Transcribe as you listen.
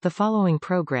The following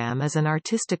program is an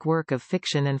artistic work of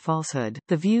fiction and falsehood.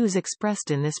 The views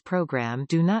expressed in this program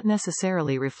do not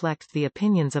necessarily reflect the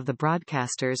opinions of the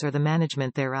broadcasters or the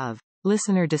management thereof.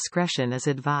 Listener discretion is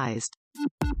advised.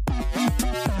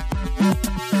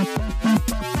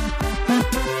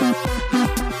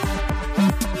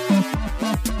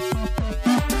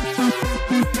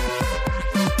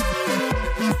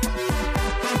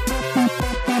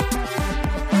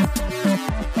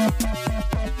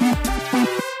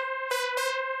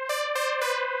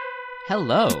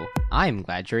 Hello, I'm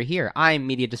glad you're here. I'm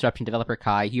media disruption developer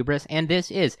Kai Hubris, and this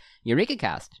is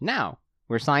EurekaCast. Now,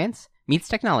 where science meets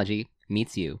technology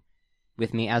meets you.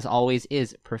 With me, as always,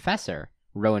 is Professor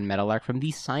Rowan Meadowlark from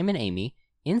the Simon Amy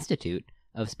Institute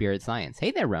of Spirit Science.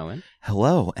 Hey there, Rowan.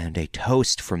 Hello, and a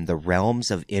toast from the realms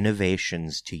of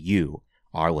innovations to you,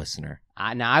 our listener.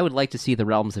 Now, I would like to see the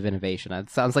realms of innovation. It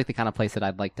sounds like the kind of place that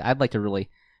I'd like to really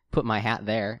put my hat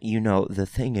there. You know, the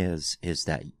thing is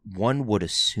that one would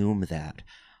assume that,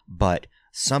 but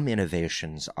some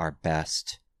innovations are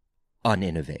best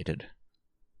uninnovated.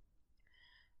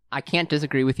 I can't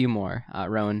disagree with you more,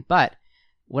 Rowan, but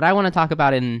what I want to talk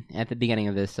about at the beginning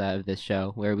of this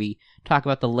show, where we talk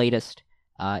about the latest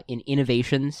in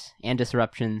innovations and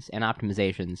disruptions and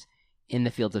optimizations in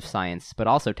the fields of science, but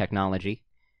also technology,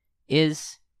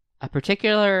 is a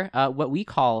particular what we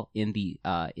call in the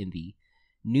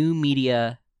new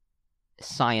media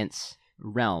science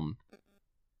realm,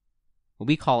 what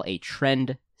we call a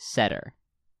trend setter.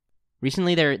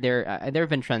 Recently, there have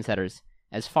been trendsetters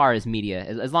as far as media,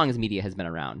 as long as media has been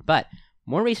around. But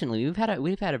more recently, we've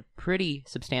had a pretty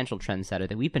substantial trendsetter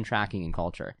that we've been tracking in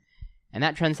culture, and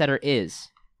that trendsetter is,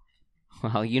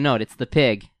 well, you know it, it's the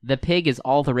pig. The pig is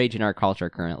all the rage in our culture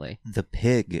currently. The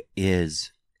pig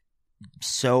is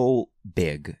so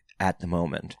big at the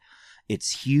moment.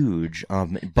 It's huge.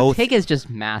 The pig is just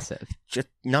massive. Just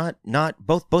not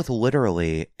both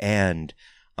literally and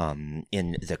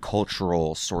in the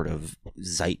cultural sort of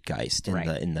zeitgeist, in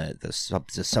right. the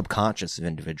subconscious of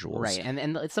individuals. Right,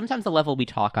 and sometimes the level we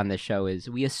talk on this show is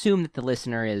we assume that the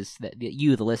listener is that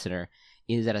you, the listener,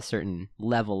 is at a certain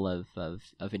level of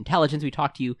intelligence. We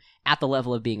talk to you at the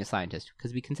level of being a scientist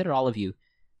because we consider all of you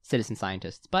citizen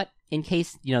scientists. But in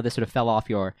case this sort of fell off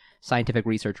your scientific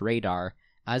research radar.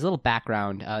 As a little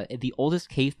background, the oldest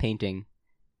cave painting,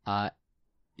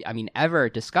 ever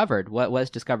discovered, what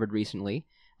was discovered recently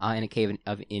in a cave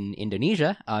in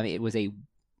Indonesia. It was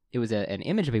an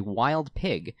image of a wild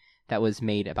pig that was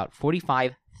made about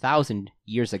 45,000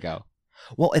 years ago.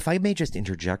 Well, if I may just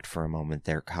interject for a moment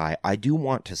there, Kai, I do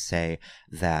want to say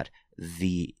that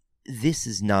this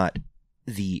is not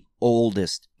the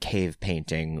oldest cave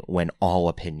painting when all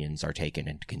opinions are taken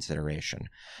into consideration.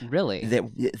 Really?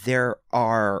 There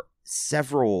are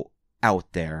several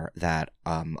out there that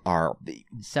are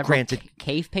granted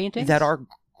cave paintings that are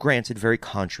granted very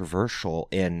controversial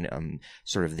in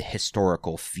sort of the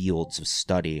historical fields of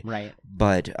study. Right.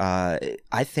 But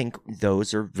I think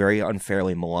those are very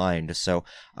unfairly maligned. So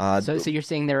you're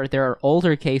saying there are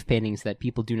older cave paintings that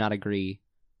people do not agree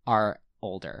are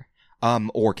older.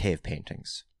 Or cave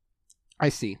paintings. I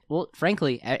see. Well,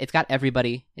 frankly, it's got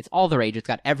everybody, it's all the rage, it's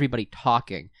got everybody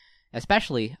talking,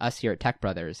 especially us here at Tech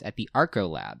Brothers at the Arco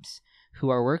Labs, who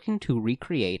are working to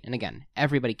recreate, and again,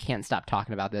 everybody can't stop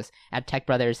talking about this. At Tech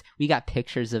Brothers, we got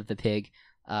pictures of the pig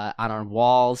on our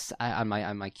walls, on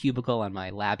my cubicle, on my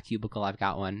lab cubicle. I've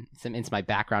got one. It's my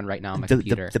background right now on my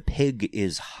computer. The pig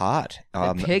is hot.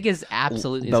 The pig is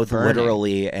absolutely both burning.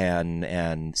 Literally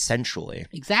and sensually.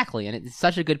 Exactly, and it's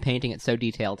such a good painting. It's so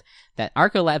detailed that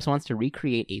Arco Labs wants to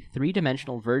recreate a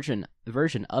three-dimensional version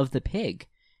of the pig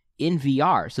in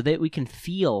VR, so that we can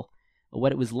feel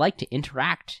what it was like to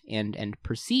interact and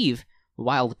perceive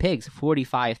wild pigs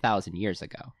 45,000 years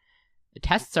ago. The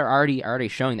tests are already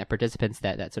showing that participants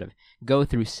that sort of go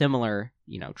through similar,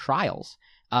 trials,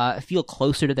 feel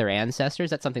closer to their ancestors.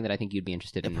 That's something that I think you'd be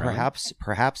interested in.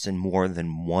 Perhaps in more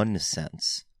than one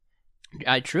sense.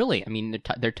 Truly, I mean,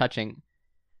 they're touching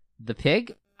the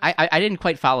pig. I didn't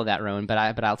quite follow that, Rowan, but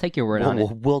I'll take your word on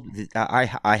it.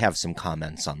 I have some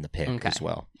comments on the pig as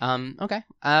well. Okay.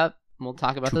 We'll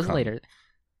talk about those later.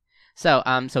 So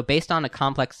based on a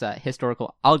complex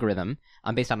historical algorithm,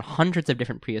 based on hundreds of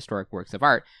different prehistoric works of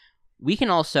art, we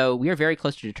are very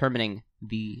close to determining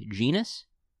the genus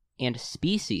and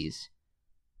species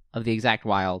of the exact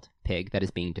wild pig that is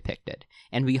being depicted.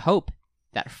 And we hope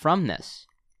that from this,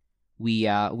 we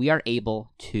are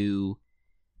able to,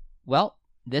 well,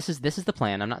 this is the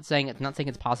plan. I'm not saying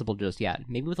it's possible just yet.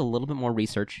 Maybe with a little bit more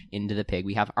research into the pig,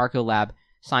 we have Arco Lab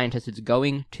scientists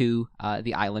going to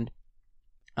the island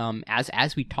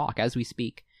as we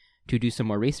speak, to do some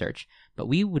more research. But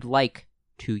we would like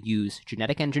to use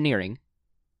genetic engineering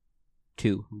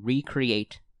to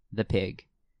recreate the pig,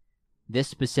 this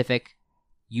specific,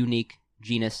 unique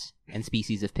genus and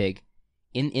species of pig,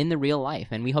 in the real life.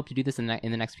 And we hope to do this in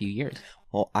the next few years.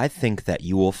 Well, I think that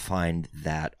you will find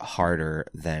that harder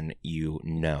than you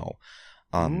know.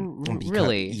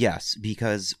 Really? Yes,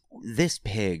 because this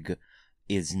pig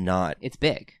is not... It's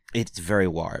big. It's very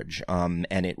large, and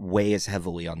it weighs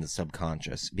heavily on the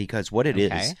subconscious, because what it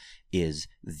is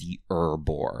the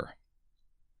herbivore.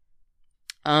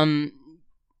 I'm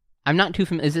not too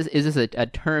familiar. Is this a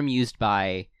term used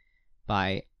by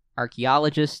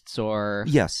archaeologists or?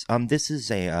 Yes. This is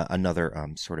another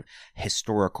sort of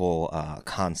historical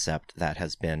concept that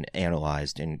has been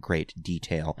analyzed in great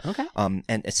detail. Okay.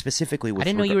 And specifically with I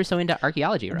didn't know you were so into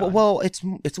archaeology, Rowan. Well,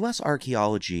 it's less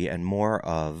archaeology and more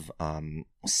of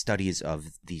studies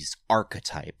of these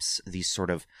archetypes, these sort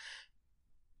of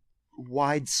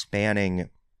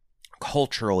wide-spanning,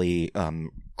 culturally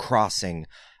crossing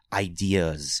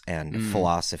ideas and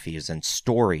philosophies and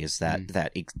stories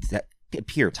that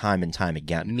appear time and time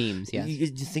again. Memes,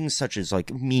 yes. Things such as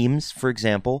like memes, for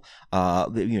example.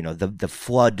 The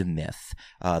flood myth,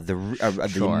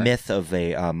 the myth of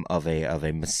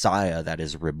a Messiah that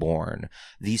is reborn.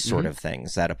 These sort of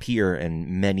things that appear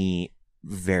in many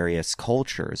various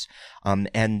cultures.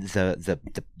 And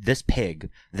this pig,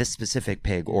 this specific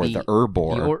pig, or the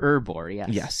herbivore,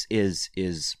 yes,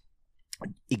 is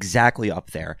exactly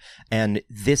up there. And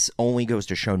this only goes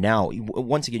to show now,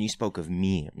 once again, you spoke of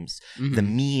memes. The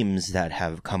memes that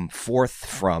have come forth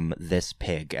from this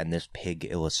pig and this pig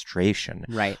illustration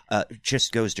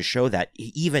just goes to show that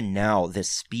even now this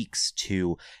speaks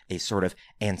to a sort of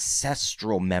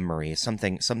ancestral memory,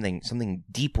 something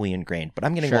deeply ingrained. But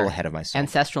I'm getting a little ahead of myself.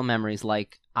 Ancestral memories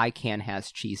like ICANN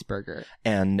has cheeseburger.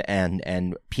 And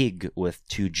pig with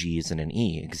 2 G's and an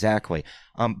E, exactly.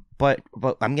 But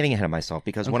I'm getting ahead of myself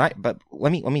because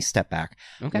let me step back.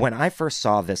 Okay. When I first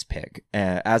saw this pig,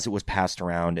 as it was passed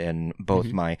around in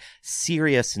both my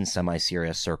serious and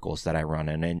semi-serious circles that I run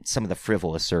in, and some of the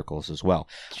frivolous circles as well.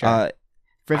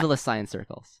 Frivolous science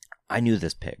circles. I knew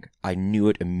this pig. I knew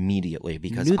it immediately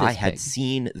because I had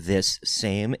seen this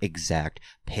same exact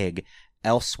pig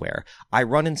elsewhere. I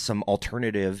run in some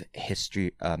alternative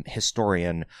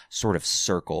historian sort of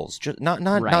circles. Just not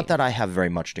that I have very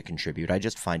much to contribute. I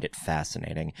just find it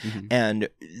fascinating. And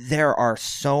there are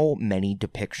so many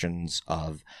depictions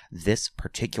of this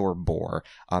particular boar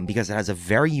because it has a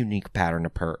very unique pattern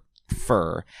of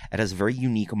fur. It has a very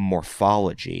unique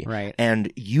morphology. Right.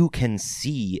 And you can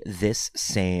see this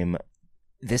same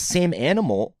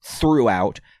animal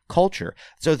throughout culture.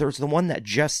 So there's the one that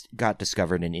just got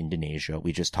discovered in Indonesia.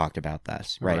 We just talked about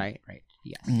this, right? Right.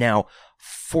 Yes. Now,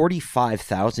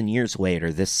 45,000 years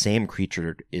later, this same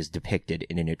creature is depicted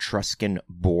in an Etruscan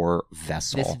boar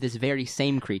vessel. This very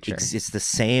same creature. It's the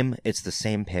same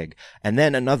pig. And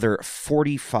then another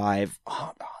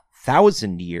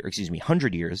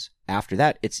 100 years after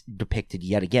that, it's depicted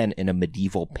yet again in a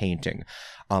medieval painting.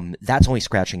 That's only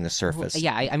scratching the surface. Well,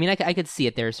 yeah, I mean, I could see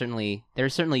it. There are certainly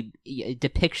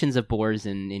depictions of boars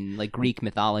in like Greek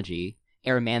mythology.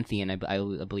 Erymanthian,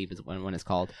 I believe, is one is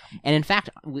called. And in fact,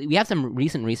 we have some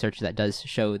recent research that does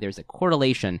show there's a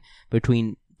correlation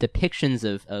between depictions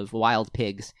of wild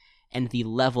pigs and the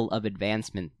level of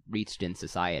advancement reached in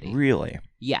society. Really?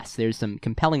 Yes, there's some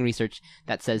compelling research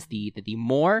that says that the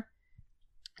more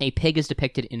a pig is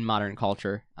depicted in modern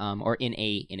culture, or in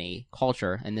a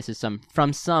culture, and this is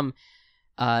from some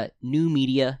new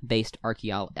media-based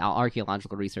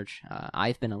archaeological research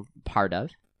I've been a part of,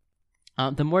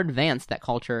 the more advanced that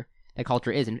culture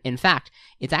is. In fact,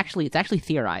 it's actually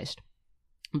theorized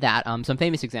that some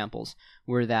famous examples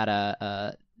were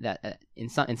that in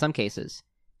some cases,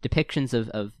 depictions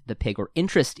of the pig or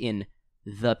interest in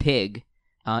the pig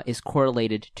is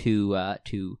correlated to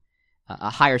a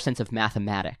higher sense of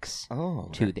mathematics.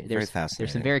 Oh, very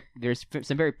fascinating. There's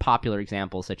some very popular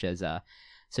examples such as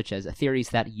theories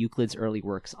that Euclid's early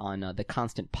works on the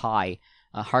constant pi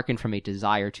hearken from a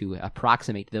desire to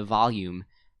approximate the volume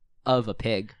of a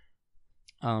pig.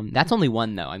 That's only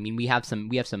one, though. I mean, we have some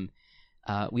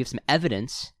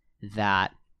evidence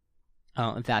that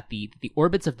the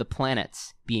orbits of the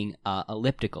planets being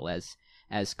elliptical,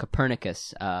 as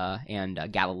Copernicus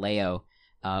and Galileo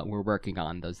were working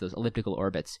on those elliptical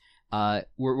orbits,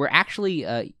 were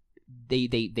actually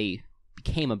they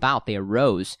came about. They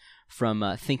arose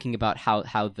from thinking about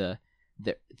how the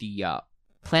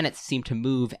planets seem to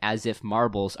move as if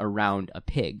marbles around a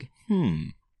pig.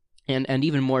 And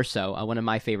even more so, one of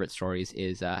my favorite stories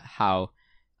is how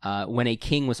when a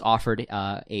king was offered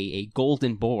a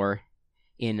golden boar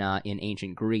in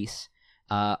ancient Greece.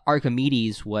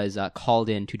 Archimedes was called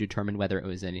in to determine whether it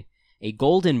was a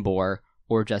golden boar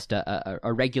or just a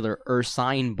regular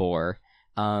ursine boar,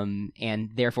 and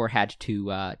therefore had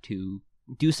to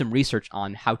do some research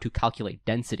on how to calculate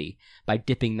density by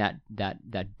dipping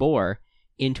that boar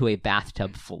into a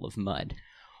bathtub full of mud.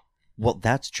 Well,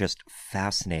 that's just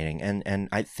fascinating, and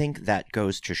I think that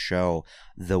goes to show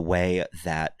the way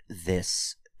that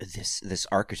this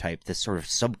archetype, this sort of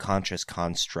subconscious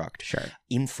construct, Sure.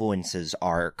 influences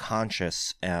our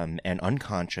conscious and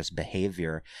unconscious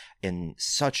behavior in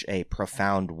such a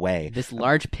profound way. This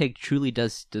large pig truly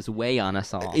does weigh on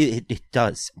us all. It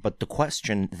does, but the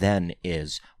question then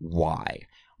is why?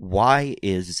 Why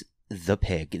is the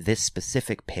pig, this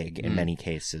specific pig in many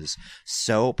cases,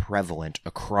 so prevalent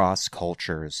across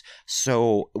cultures,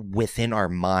 so within our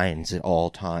minds at all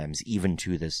times, even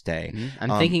to this day?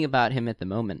 I'm thinking about him at the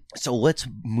moment. So let's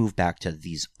move back to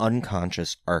these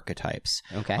unconscious archetypes.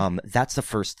 Okay. That's the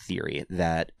first theory,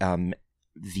 that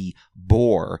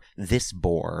this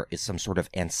boar is some sort of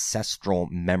ancestral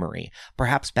memory.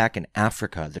 Perhaps back in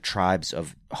Africa, the tribes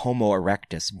of Homo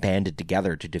erectus banded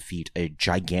together to defeat a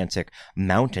gigantic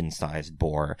mountain-sized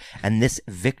boar, and this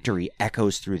victory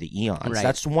echoes through the eons. Right.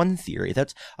 That's one theory.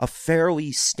 That's a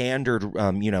fairly standard,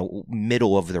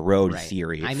 middle-of-the-road Right.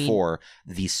 theory I mean, for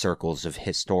these circles of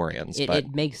historians.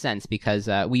 It makes sense because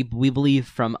we believe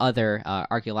from other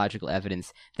archaeological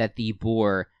evidence that the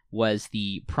boar was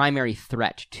the primary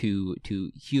threat to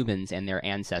humans and their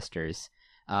ancestors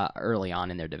early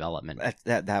on in their development.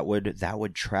 That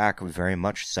would track very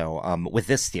much so with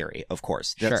this theory, of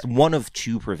course. That's Sure. one of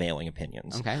two prevailing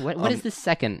opinions. Okay, what is the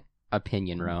second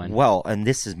opinion, Rowan? Well, and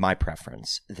this is my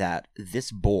preference, that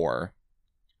this boar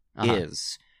Uh-huh.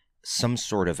 is some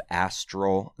sort of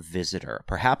astral visitor,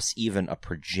 perhaps even a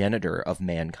progenitor of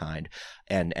mankind,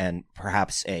 and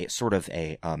perhaps a sort of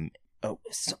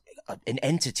an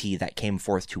entity that came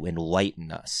forth to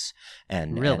enlighten us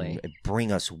and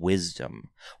bring us wisdom.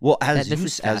 Well,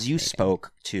 as you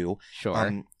spoke to,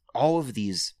 Sure. all of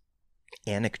these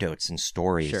anecdotes and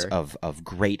stories Sure. of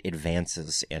great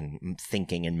advances in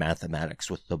thinking and mathematics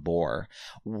with the boar,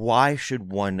 why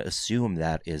should one assume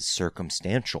that is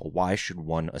circumstantial? Why should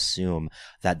one assume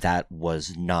that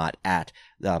was not at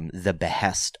the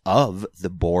behest of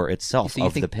the boar itself, So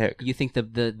the pig? You think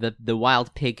the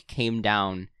wild pig came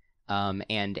down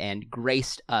and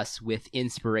graced us with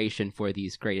inspiration for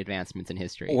these great advancements in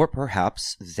history? Or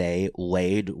perhaps they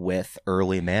laid with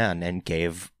early man and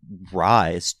gave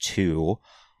rise to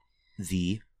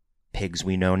the pigs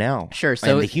we know now. Sure.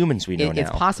 So and the humans we know now.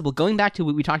 It's possible. Going back to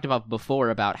what we talked about before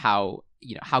about how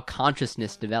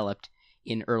consciousness developed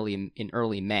in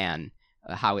early man.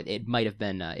 How it might have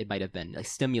been like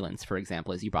stimulants, for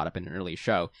example, as you brought up in an earlier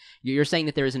show. You're saying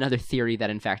that there is another theory that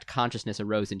in fact consciousness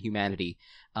arose in humanity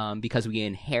because we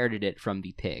inherited it from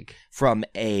the pig, from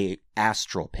a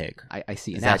astral pig. I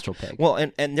see, an astral pig. Well,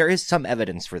 and there is some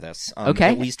evidence for this.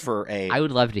 Okay, at least for a. I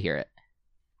would love to hear it.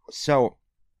 So,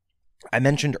 I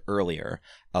mentioned earlier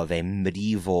of a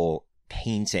medieval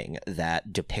painting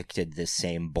that depicted this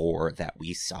same boar that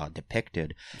we saw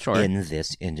depicted in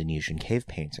this Indonesian cave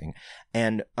painting.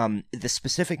 And the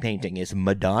specific painting is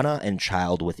Madonna and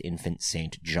Child with Infant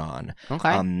Saint John.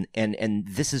 Okay. And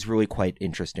this is really quite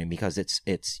interesting because it's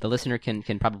the listener can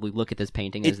probably look at this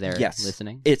painting as they're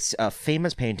listening. It's a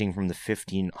famous painting from the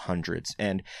 1500s,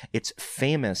 and it's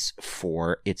famous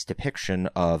for its depiction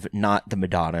of not the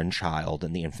Madonna and Child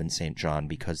and the Infant Saint John,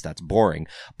 because that's boring,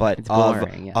 but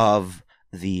of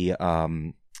the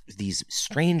these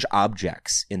strange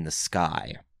objects in the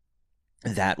sky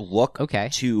that look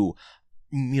to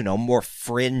more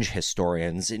fringe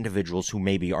historians, individuals who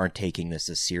maybe aren't taking this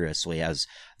as seriously as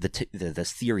the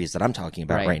theories that I'm talking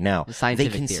about right now. They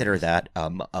consider that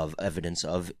of evidence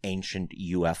of ancient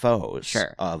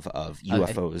UFOs, of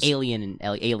UFOs,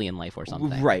 alien life or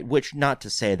something, right? Which, not to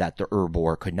say that the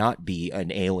Ur-Boar could not be an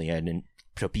alien and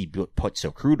to be put so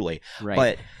crudely,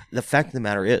 but the fact of the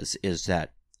matter is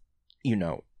that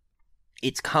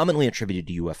it's commonly attributed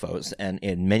to UFOs, and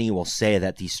many will say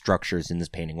that these structures in this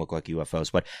painting look like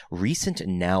UFOs, but recent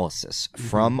analysis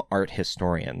from art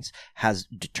historians has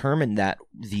determined that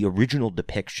the original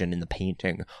depiction in the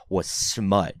painting was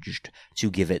smudged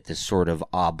to give it this sort of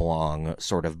oblong,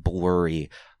 sort of blurry,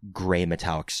 gray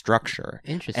metallic structure.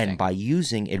 Interesting. And by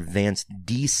using advanced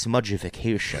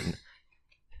desmudgification...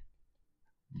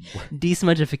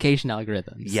 Desmudgification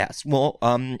algorithms. Yes, well,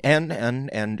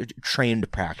 and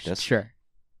trained practice. Sure.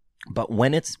 But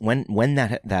when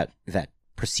that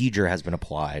procedure has been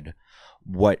applied,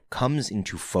 what comes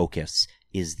into focus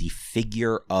is the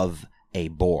figure of a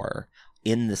boar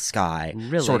in the sky,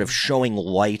 Really? sort of showing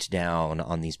light down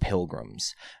on these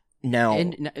pilgrims.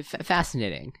 Now,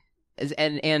 Fascinating.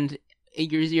 And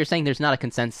you're saying there's not a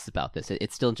consensus about this.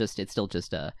 It's still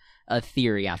just a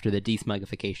theory after the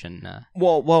desmuggification.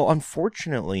 Well,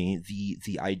 unfortunately,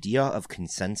 the idea of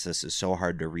consensus is so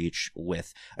hard to reach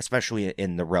with, especially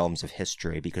in the realms of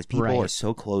history, because people Right. are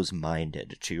so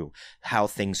close-minded to how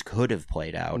things could have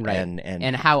played out, Right.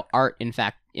 and how art, in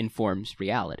fact, informs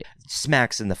reality.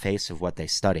 smacks in the face of what they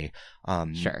study.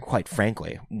 Sure. Quite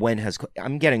frankly,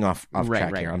 I'm getting off Right,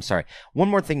 track right. here. I'm sorry. One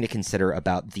more thing to consider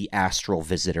about the astral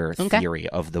visitor Okay. theory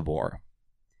of the boar.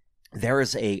 There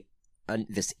is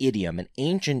this idiom, an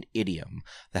ancient idiom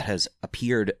that has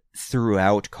appeared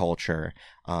throughout culture,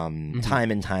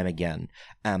 time and time again,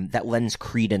 that lends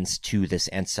credence to this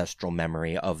ancestral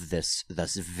memory of this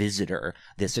visitor,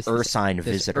 this ursine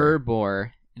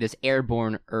visitor. This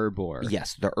airborne Urbor.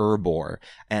 Yes, the Urbor.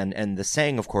 And the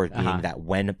saying, of course, being Uh-huh. that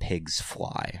when pigs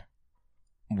fly.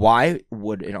 Why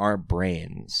would in our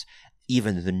brains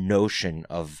even the notion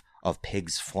of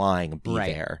pigs flying be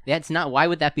Right. there? That's not. Why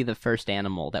would that be the first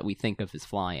animal that we think of as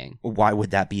flying? Why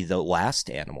would that be the last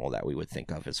animal that we would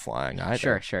think of as flying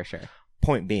either? Sure.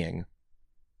 Point being,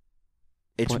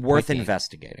 it's Point worth being.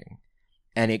 investigating.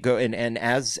 And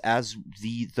as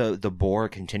the boar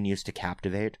continues to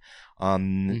captivate,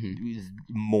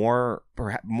 more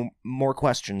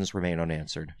questions remain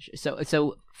unanswered.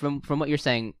 So from what you're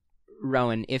saying,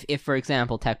 Rowan, if for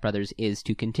example Tech Brothers is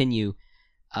to continue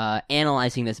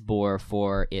analyzing this boar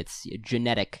for its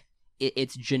genetic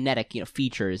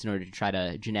features in order to try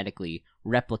to genetically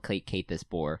replicate this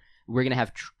boar, we're gonna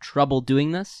have trouble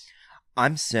doing this.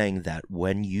 I'm saying that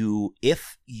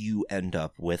if you end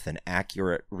up with an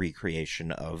accurate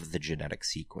recreation of the genetic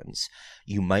sequence,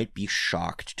 you might be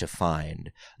shocked to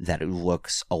find that it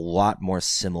looks a lot more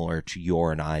similar to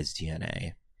your and I's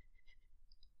DNA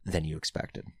than you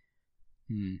expected.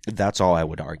 That's all I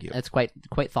would argue. That's quite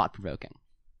thought provoking.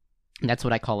 That's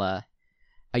what I call a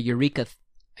eureka.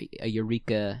 A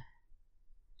eureka.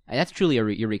 That's truly a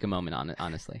eureka moment,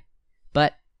 honestly.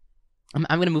 But I'm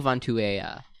going to move on to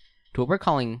what we're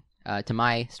calling to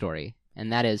my story,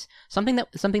 and that is something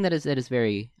that is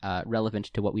very relevant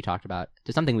to what we talked about,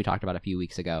 to something we talked about a few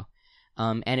weeks ago.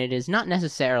 And it is not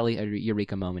necessarily a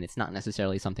eureka moment. It's not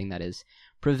necessarily something that is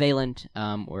prevalent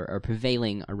or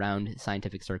prevailing around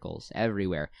scientific circles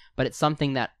everywhere. But it's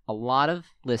something that a lot of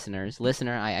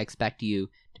listener, I expect you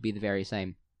to be the very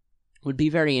same, would be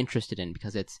very interested in,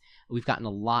 because I've gotten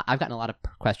a lot of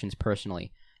questions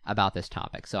personally about this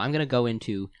topic. So I'm going to go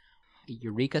into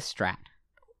Eureka Strat.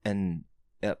 And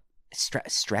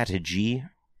strategy.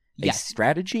 Yes. A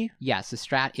strategy? Yes, a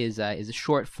strat is a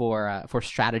short for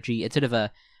strategy. It's sort of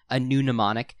a new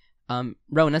mnemonic.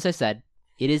 Rowan, as I said,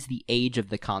 it is the age of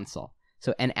the console.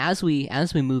 So, and as we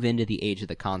move into the age of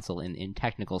the console in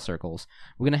technical circles,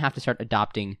 we're going to have to start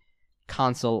adopting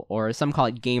console, or some call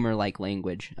it gamer-like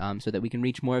language, so that we can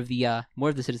reach more of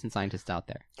the citizen scientists out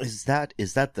there. Is that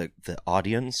the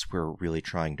audience we're really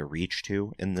trying to reach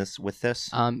to with this?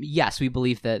 Yes, we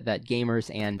believe that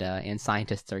gamers and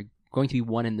scientists are going to be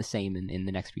one and the same in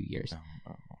the next few years.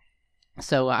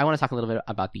 So I want to talk a little bit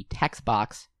about the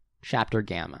TextBox Chapter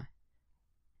Gamma.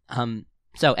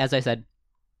 So as I said,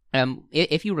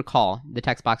 if you recall, the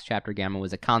TextBox Chapter Gamma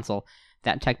was a console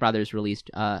that Tech Brothers released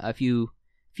a few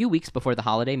weeks before the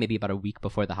holiday, maybe about a week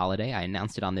before the holiday. I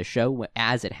announced it on this show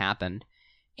as it happened,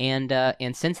 and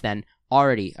since then,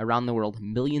 already around the world,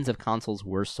 millions of consoles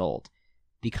were sold.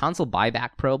 The console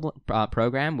buyback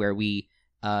program, where we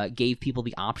gave people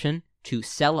the option to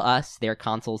sell us their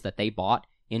consoles that they bought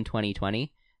in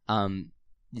 2020, and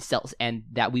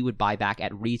that we would buy back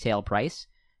at retail price.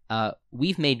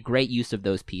 We've made great use of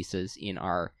those pieces in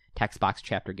our TextBox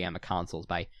Chapter Gamma consoles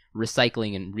by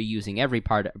recycling and reusing every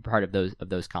part of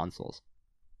those consoles.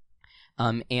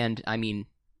 And I mean,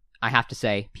 I have to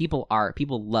say, people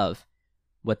love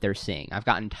what they're seeing. I've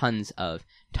gotten tons of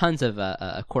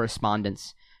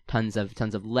correspondence, tons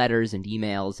of letters and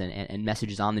emails and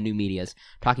messages on the new medias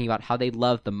talking about how they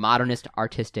love the modernist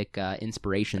artistic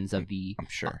inspirations of the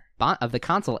of the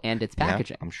console and its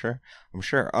packaging. Yeah, I'm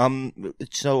sure.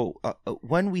 So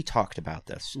when we talked about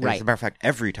this, right. As a matter of fact,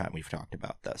 every time we've talked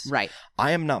about this, right.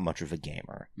 I am not much of a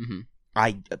gamer. Mm-hmm.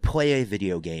 I play a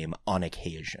video game on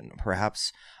occasion,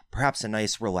 perhaps a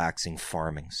nice relaxing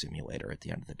farming simulator at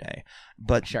the end of the day.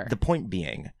 But sure. The point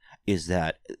being is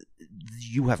that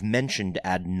you have mentioned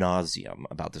ad nauseum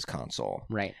about this console.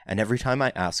 Right. And every time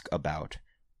I ask about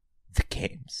the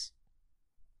games,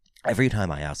 every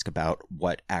time I ask about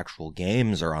what actual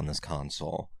games are on this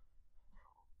console,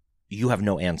 you have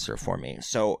no answer for me.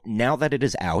 So now that it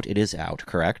is out,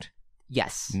 correct?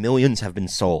 Yes. Millions have been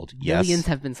sold. Yes. Millions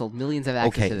have been sold. Millions have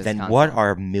access to this then console. what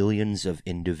are millions of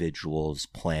individuals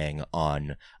playing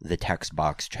on the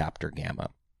Textbox Chapter Gamma?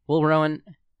 Well, Rowan,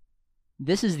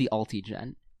 this is the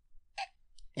Ulti-Gen.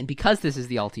 And because this is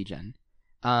the Ulti-Gen,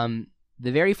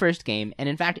 the very first game, and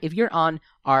in fact, if you're on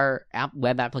our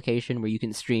web application where you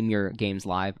can stream your games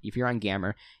live, if you're on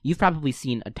Gamer, you've probably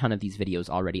seen a ton of these videos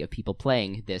already of people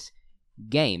playing this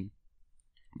game.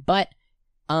 But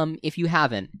if you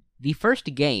haven't, the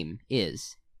first game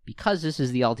is, because this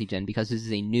is the Ulti-Gen, because this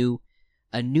is a new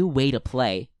way to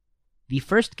play, the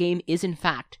first game is in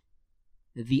fact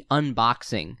the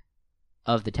unboxing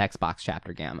of the Textbox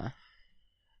Chapter Gamma.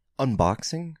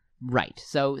 Unboxing? Right.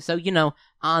 So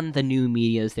on the new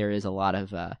medias there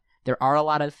are a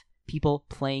lot of people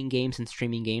playing games and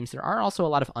streaming games. There are also a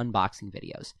lot of unboxing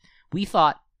videos. We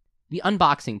thought the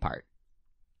unboxing part,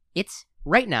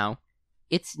 right now,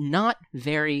 it's not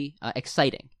very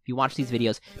exciting. If you watch these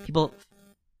videos, people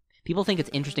think it's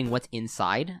interesting what's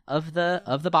inside of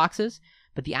the boxes,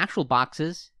 but the actual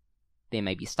boxes, they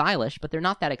may be stylish, but they're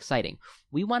not that exciting.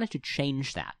 We wanted to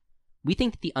change that. We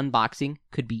think that the unboxing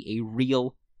could be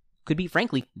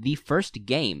frankly the first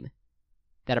game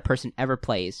that a person ever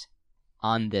plays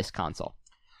on this console.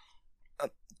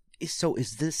 So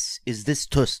is this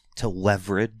to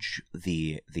leverage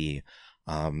the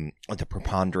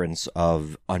preponderance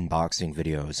of unboxing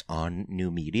videos on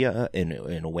new media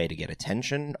in a way to get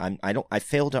attention? I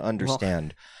fail to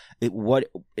understand.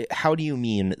 How do you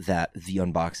mean that the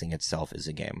unboxing itself is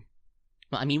a game?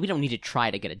 Well, I mean, we don't need to try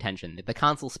to get attention. The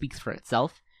console speaks for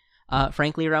itself,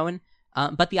 frankly, Rowan.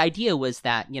 But the idea was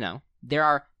that, there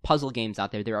are puzzle games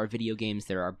out there, there are video games,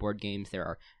 there are board games, there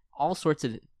are all sorts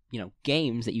of,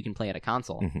 games that you can play at a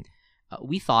console. Mm-hmm.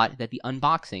 We thought that the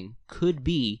unboxing could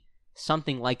be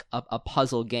something like a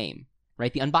puzzle game,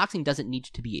 right? The unboxing doesn't need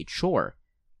to be a chore.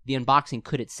 The unboxing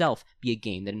could itself be a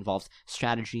game that involves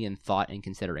strategy and thought and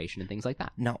consideration and things like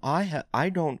that. Now, I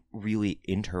don't really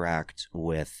interact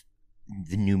with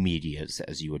the new medias,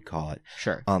 as you would call it.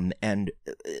 Sure. And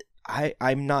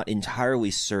I'm not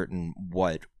entirely certain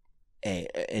what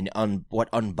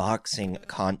unboxing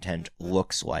content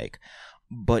looks like,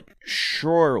 but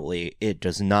surely it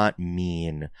does not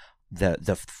mean that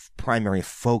the primary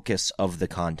focus of the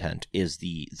content is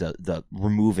the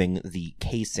removing the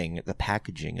casing, the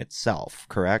packaging itself,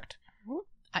 correct?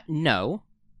 No,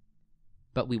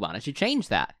 but we wanted to change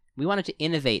that. We wanted to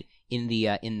innovate in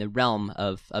the realm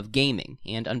of gaming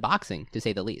and unboxing, to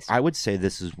say the least. I would say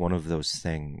this is one of those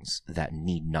things that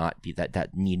need not be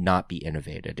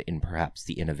innovated in perhaps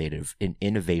the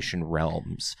innovation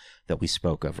realms that we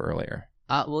spoke of earlier.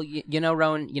 Well,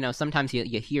 Rowan, sometimes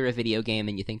you hear a video game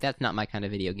and you think that's not my kind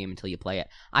of video game until you play it.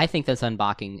 I think this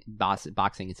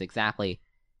boxing is exactly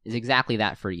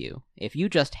that for you. If you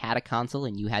just had a console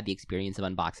and you had the experience of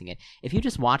unboxing it, if you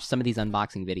just watched some of these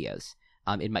unboxing videos,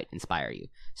 it might inspire you.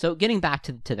 So getting back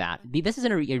to that, this is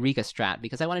an Eureka strat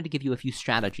because I wanted to give you a few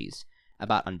strategies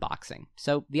about unboxing.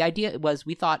 So the idea was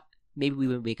we thought maybe we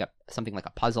would make up something like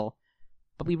a puzzle,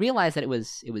 but we realized that it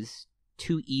was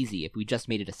too easy if we just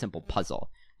made it a simple puzzle.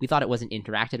 We thought it wasn't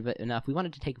interactive enough. We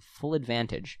wanted to take full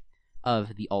advantage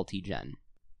of the Ulti-Gen.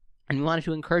 And we wanted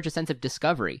to encourage a sense of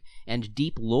discovery and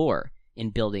deep lore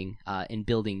in building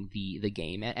the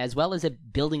game, as well as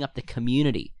building up the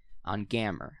community on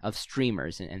Gamer of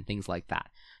streamers and things like that.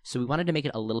 So we wanted to make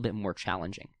it a little bit more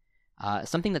challenging.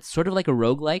 Something that's sort of like a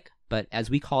roguelike, but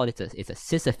as we call it, it's a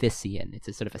Sisyphusian. It's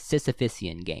a sort of a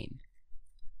Sisyphusian game.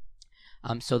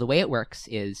 So the way it works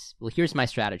is, well, here's my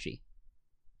strategy.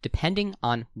 Depending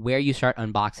on where you start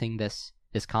unboxing this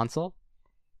console,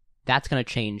 that's going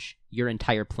to change your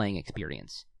entire playing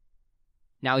experience.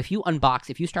 Now, if you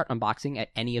start unboxing at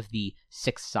any of the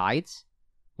 6 sides,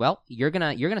 well, you're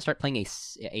gonna start playing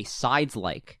a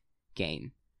sides-like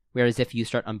game. Whereas if you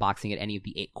start unboxing at any of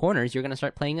the 8 corners, you're gonna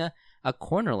start playing a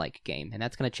corner-like game, and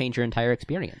that's gonna change your entire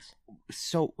experience.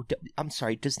 So, I'm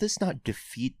sorry, does this not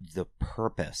defeat the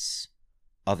purpose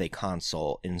of a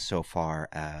console insofar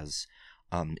as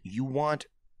you want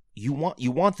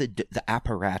the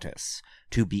apparatus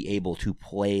to be able to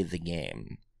play the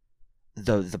game?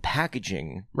 The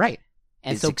packaging, right,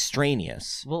 and is so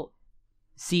extraneous. Well,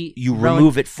 see, you Rowan,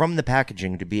 remove it from the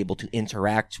packaging to be able to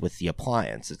interact with the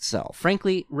appliance itself.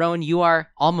 Frankly, Rowan, you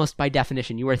are almost by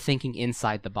definition you are thinking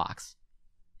inside the box,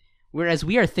 whereas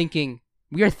we are thinking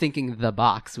the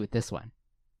box with this one.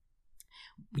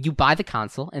 You buy the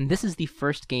console, and this is the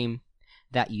first game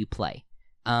that you play.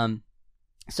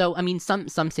 So, I mean, some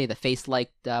say the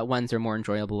face-like ones are more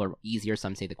enjoyable or easier.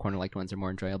 Some say the corner-like ones are more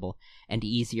enjoyable and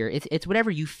easier. It's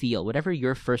whatever you feel, whatever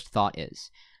your first thought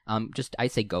is. I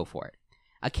say go for it.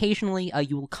 occasionally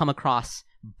you will come across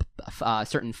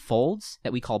certain folds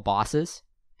that we call bosses.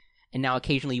 And now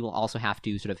occasionally you will also have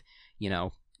to sort of,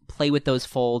 play with those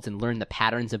folds and learn the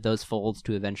patterns of those folds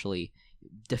to eventually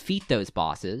defeat those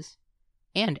bosses.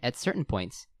 And at certain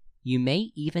points, you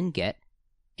may even get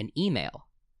an email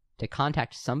to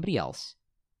contact somebody else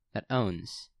that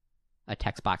owns a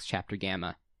Textbox Chapter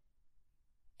Gamma.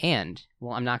 And,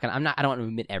 well, I don't want to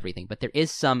admit everything, but there is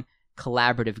some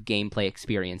collaborative gameplay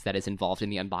experience that is involved in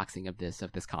the unboxing of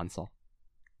this console.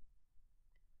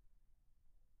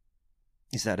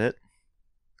 Is that it?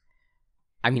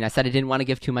 I mean, I said I didn't want to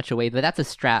give too much away, but that's a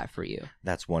strat for you.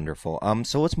 That's wonderful.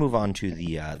 So let's move on to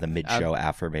the mid-show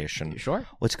affirmation. Sure.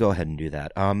 Let's go ahead and do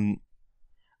that.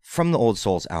 From the Old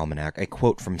Souls Almanac, a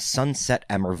quote from Sunset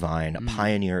Emervine, a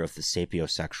pioneer of the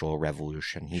sapiosexual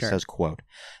revolution. He says, quote,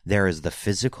 "There is the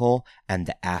physical and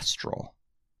the astral.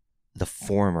 The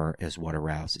former is what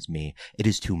arouses me. It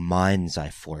is to minds I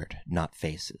flirt, not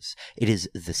faces. It is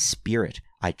the spirit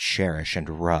I cherish and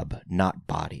rub, not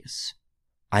bodies.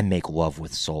 I make love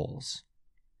with souls,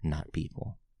 not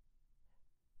people."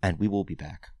 And we will be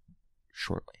back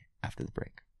shortly after the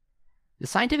break. The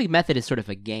scientific method is sort of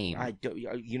a game.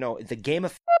 The game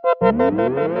of...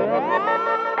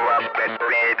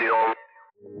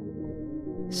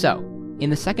 So,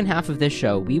 in the second half of this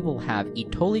show, we will have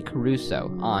Itoli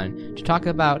Caruso on to talk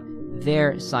about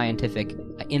their scientific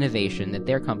innovation that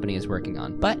their company is working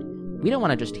on. But we don't want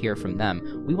to just hear from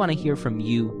them. We want to hear from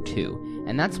you, too.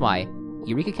 And that's why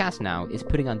Eureka Cast Now is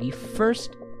putting on the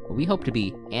first, what we hope to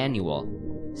be, annual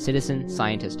Citizen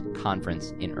Scientist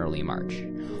Conference in early March.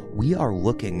 We are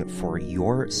looking for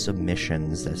your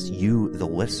submissions, as you, the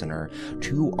listener,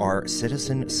 to our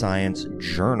Citizen Science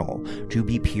Journal to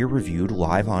be peer-reviewed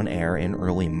live on air in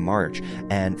early March,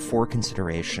 and for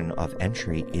consideration of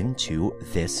entry into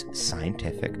this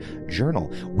scientific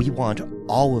journal. We want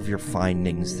all of your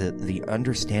findings, the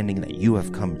understanding that you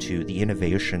have come to, the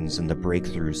innovations and the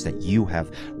breakthroughs that you have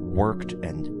worked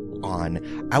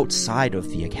on outside of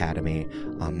the academy,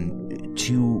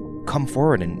 to come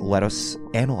forward and let us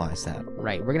analyze that.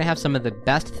 Right. We're going to have some of the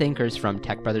best thinkers from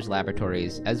Tech Brothers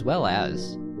Laboratories, as well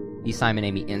as the Simon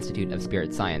Amy Institute of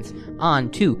Spirit Science, on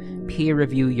to peer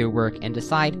review your work and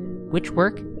decide which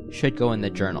work should go in the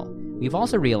journal. We've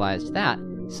also realized that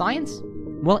science,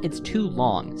 well, it's too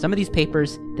long. Some of these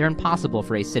papers, they're impossible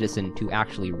for a citizen to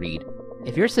actually read.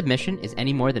 If your submission is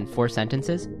any more than 4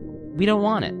 sentences, we don't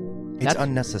want it. It's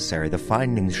unnecessary. The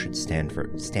findings should stand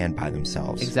by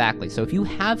themselves. Exactly. So if you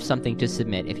have something to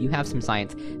submit, if you have some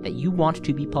science that you want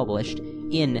to be published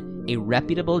in a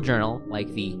reputable journal,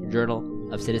 like the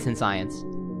Journal of Citizen Science,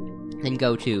 then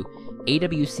go to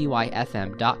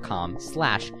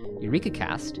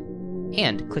awcyfm.com/EurekaCast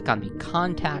and click on the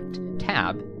Contact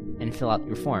tab and fill out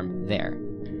your form there.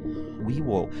 We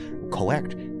will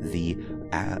collect the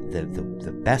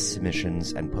best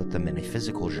submissions and put them in a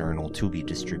physical journal to be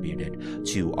distributed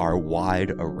to our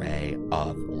wide array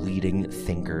of leading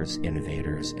thinkers,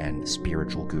 innovators, and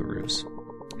spiritual gurus.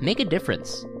 Make a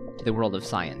difference to the world of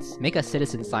science. Make a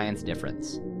citizen science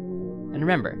difference. And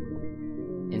remember,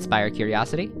 inspire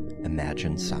curiosity.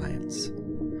 Imagine science.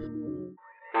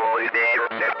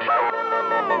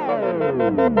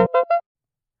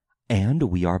 And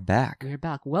we are back. We're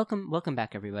back. Welcome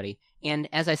back, everybody. And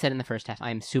as I said in the first half,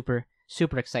 I'm super,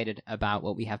 super excited about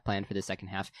what we have planned for the second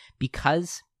half,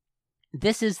 because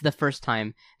this is the first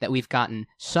time that we've gotten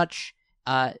such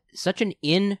an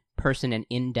in-person and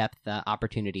in-depth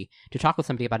opportunity to talk with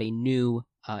somebody about a new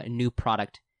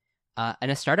product, and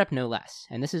a startup no less.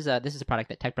 And this is a product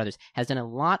that Tech Brothers has done a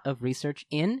lot of research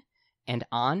in and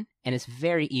on, and is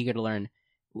very eager to learn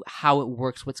how it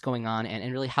works, what's going on,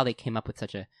 and really how they came up with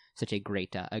such a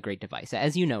great device.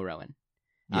 As you know, Rowan,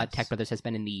 yes. Tech Brothers has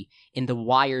been in the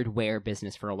wiredware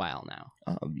business for a while now.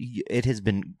 It has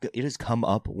come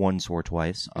up once or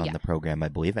twice on the program, I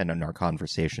believe, and in our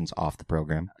conversations off the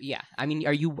program. Yeah, I mean,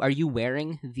 are you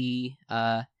wearing the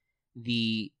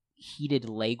heated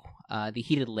leg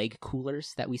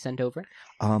coolers that we sent over?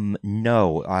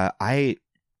 No, I'm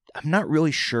not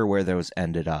really sure where those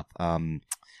ended up.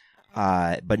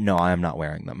 But no, I am not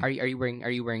wearing them. Are you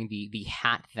wearing the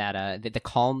hat that the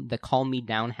calm me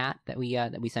down hat that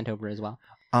we sent over as well?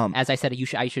 As I said,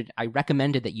 I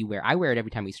recommended that you wear. I wear it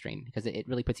every time we stream because it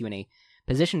really puts you in a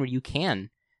position where you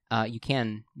can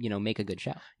make a good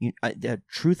show.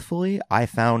 Truthfully, I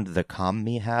found the calm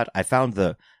me hat. I found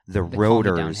the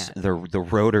rotors, the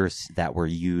rotors that were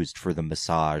used for the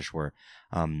massage were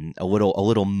a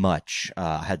little much.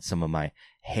 Had some of my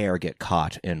hair get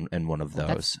caught in one of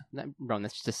those. Ron,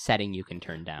 that's just a setting you can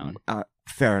turn down.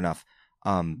 Fair enough.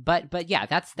 But yeah,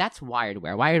 that's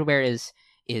wiredware. Wiredware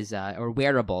or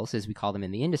wearables, as we call them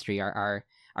in the industry, are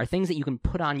things that you can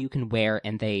put on, you can wear,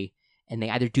 and they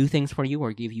either do things for you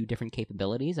or give you different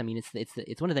capabilities. I mean,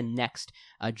 it's one of the next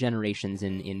generations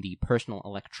in the personal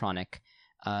electronic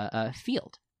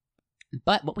field.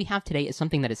 But what we have today is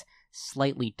something that is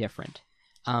slightly different.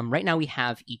 Right now we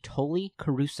have Itoli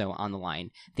Caruso on the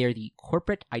line. They're the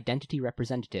corporate identity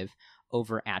representative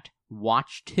over at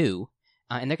Watch2,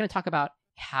 and they're going to talk about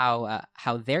how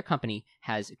their company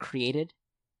has created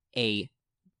a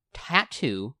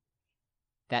tattoo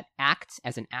that acts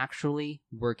as an actually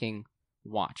working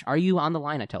watch. Are you on the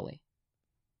line, Itoli?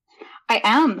 I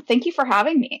am. Thank you for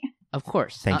having me. Of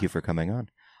course. Thank you for coming on.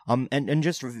 And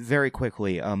just very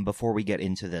quickly, before we get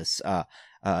into this,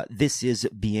 this is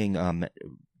being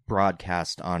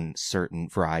broadcast on certain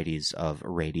varieties of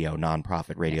radio,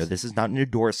 nonprofit radio. Yes. This is not an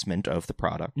endorsement of the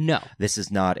product. No. This is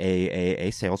not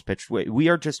a sales pitch. We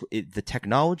are just, the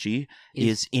technology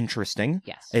is interesting.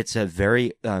 Yes. It's a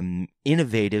very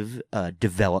innovative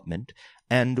development.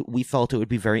 And we felt it would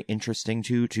be very interesting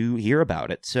to hear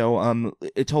about it. So,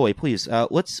 Itoli, please,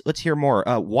 let's hear more.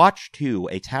 Watch2,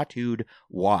 a tattooed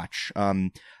watch.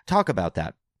 Talk about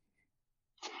that.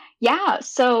 Yeah,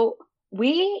 so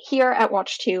we here at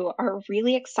Watch2 are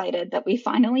really excited that we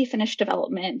finally finished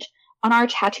development on our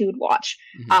tattooed watch.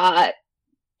 Mm-hmm.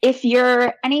 If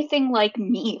you're anything like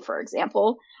me, for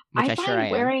example, I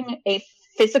find wearing a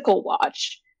physical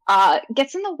watch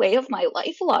gets in the way of my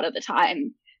life a lot of the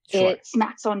time. Sure. It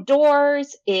smacks on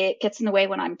doors. It gets in the way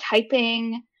when I'm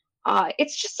typing.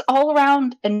 It's just all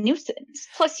around a nuisance.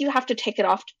 Plus, you have to take it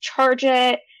off to charge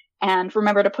it and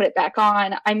remember to put it back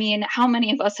on. I mean, how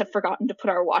many of us have forgotten to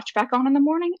put our watch back on in the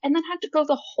morning and then had to go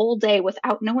the whole day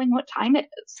without knowing what time it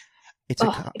is? It's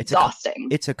exhausting.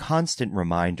 It's a constant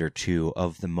reminder, too,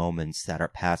 of the moments that are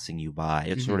passing you by.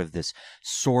 It's sort of this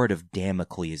sword of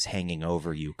Damocles hanging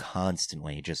over you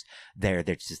constantly. Just there's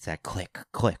just that click,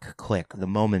 click, click. The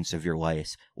moments of your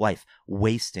life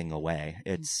wasting away.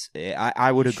 I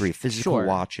would agree. Physical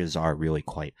watches are really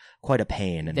quite a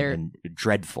pain and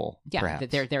dreadful. Yeah, perhaps.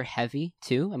 They're heavy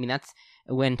too. I mean, that's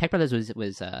when Tech Brothers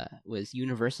was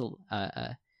Universal.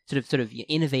 Sort of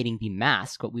innovating the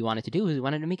mask. What we wanted to do is we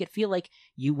wanted to make it feel like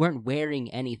you weren't wearing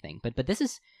anything. But this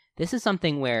is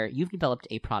something where you've developed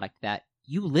a product that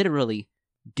you literally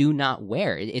do not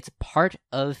wear. It's part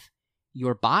of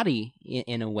your body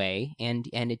in a way, and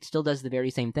it still does the very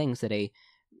same things that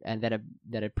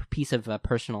a piece of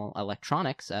personal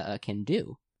electronics can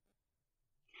do.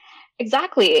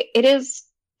 Exactly. It is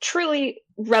truly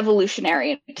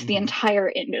revolutionary to the entire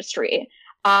industry.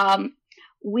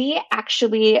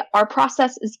 Our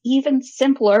process is even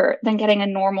simpler than getting a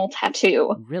normal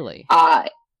tattoo. Really?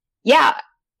 Yeah.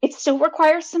 It still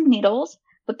requires some needles,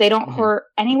 but they don't hurt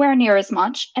anywhere near as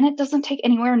much, and it doesn't take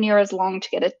anywhere near as long to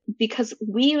get it because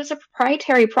we use a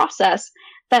proprietary process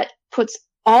that puts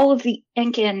all of the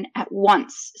ink in at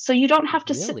once. So you don't have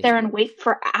to sit there and wait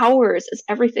for hours as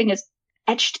everything is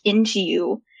etched into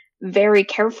you very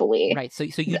carefully. Right. So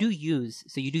you do use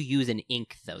an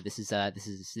ink though. This is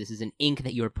an ink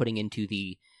that you're putting into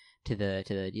the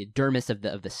dermis of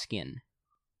the skin.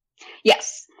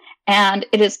 Yes. And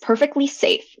it is perfectly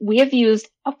safe. We have used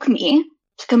alchemy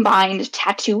to combine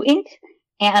tattoo ink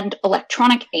and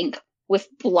electronic ink with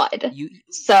blood.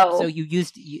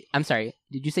 I'm sorry,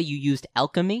 did you say you used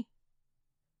alchemy?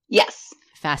 Yes.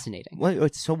 Fascinating. Well,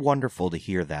 it's so wonderful to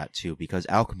hear that too, because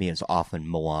alchemy is often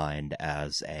maligned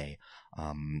as a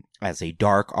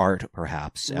dark art,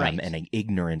 perhaps, and an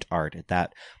ignorant art at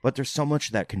that. But there's so much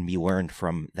that can be learned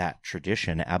from that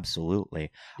tradition.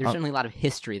 Absolutely, there's certainly a lot of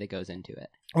history that goes into it.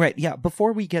 Right. Yeah.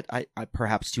 Before we get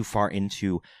perhaps too far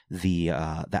into the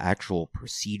actual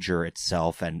procedure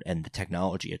itself and the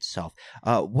technology itself,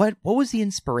 what was the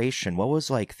inspiration? What was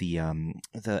like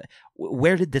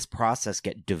where did this process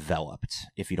get developed?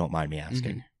 If you don't mind me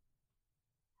asking.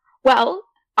 Well,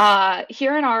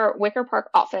 here in our Wicker Park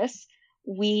office,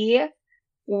 we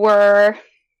were,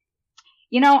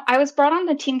 I was brought on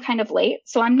the team kind of late,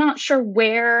 so I'm not sure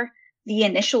where the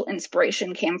initial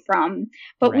inspiration came from,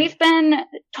 but we've been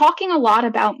talking a lot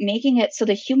about making it so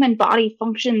the human body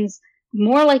functions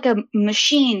more like a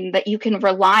machine that you can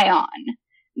rely on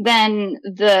than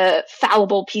the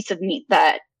fallible piece of meat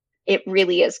that it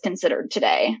really is considered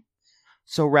today.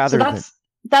 So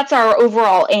that's our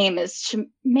overall aim, is to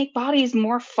make bodies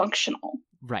more functional.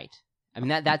 Right. I mean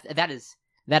that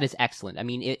is excellent. I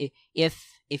mean,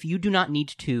 if you do not need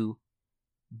to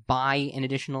buy an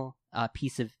additional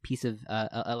piece of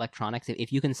electronics,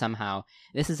 if you can somehow,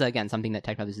 this is again something that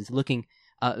Tech Brothers is looking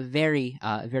very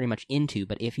much into.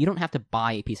 But if you don't have to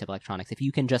buy a piece of electronics, if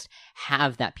you can just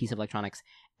have that piece of electronics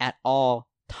at all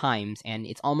times, and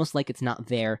it's almost like it's not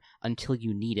there until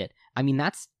you need it. I mean,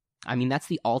 that's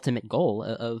the ultimate goal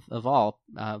of all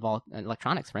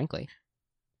electronics, frankly.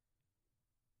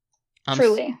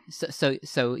 Truly.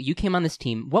 So you came on this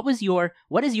team. What is your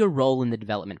role in the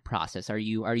development process? Are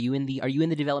you in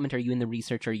the development? Are you in the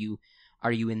research? Are you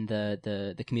in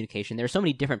the communication? There are so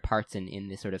many different parts in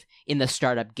this sort of in the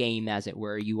startup game, as it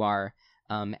were. You are,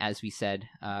 as we said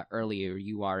earlier,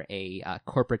 you are a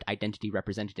corporate identity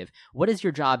representative. What does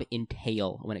your job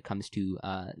entail when it comes to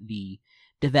the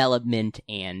development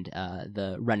and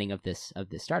the running of this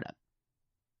startup?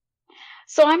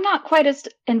 So I'm not quite as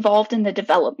involved in the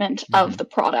development of the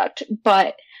product,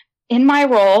 but in my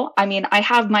role, I mean, I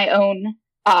have my own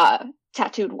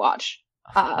tattooed watch,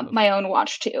 my own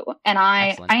watch too, and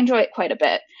I enjoy it quite a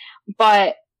bit.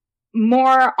 But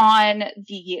more on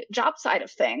the job side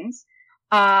of things,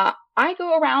 I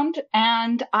go around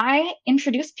and I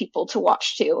introduce people to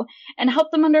Watch 2 and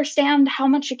help them understand how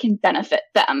much it can benefit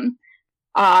them.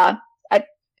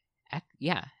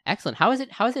 Yeah, excellent. How has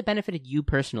it benefited you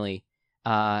personally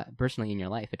in your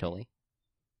life, Atoli?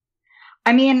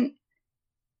 I mean,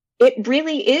 it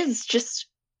really is just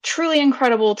truly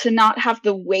incredible to not have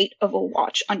the weight of a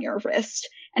watch on your wrist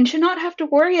and to not have to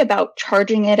worry about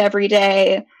charging it every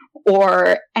day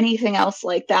or anything else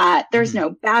like that. There's no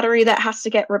battery that has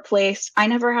to get replaced. I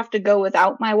never have to go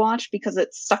without my watch because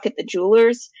it's stuck at the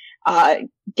jeweler's,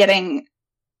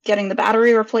 getting the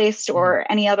battery replaced or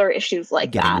any other issues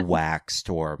like that. Getting waxed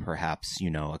or perhaps,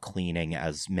 a cleaning,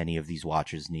 as many of these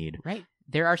watches need. Right.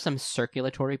 There are some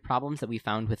circulatory problems that we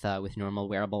found with normal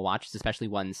wearable watches, especially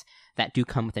ones that do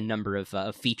come with a number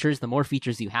of features. The more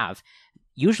features you have,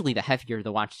 usually the heavier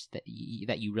the watch that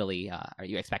you really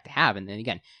you expect to have. And then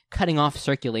again, cutting off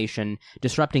circulation,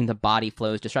 disrupting the body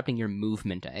flows, disrupting your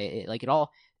movement.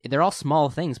 They're all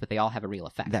small things, but they all have a real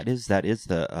effect. That is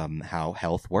the how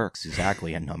health works.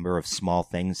 Exactly, a number of small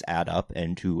things add up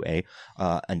into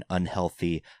an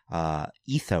unhealthy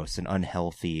ethos, an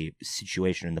unhealthy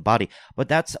situation in the body. But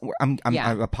that's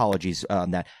apologies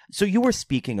on that. So you were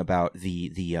speaking about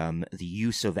the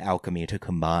use of alchemy to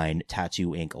combine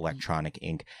tattoo ink, electronic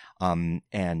ink,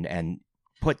 and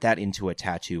put that into a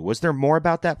tattoo. Was there more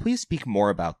about that? Please speak more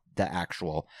about the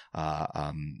actual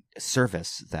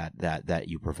service that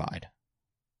you provide.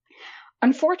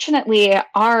 Unfortunately,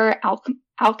 our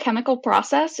alchemical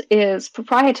process is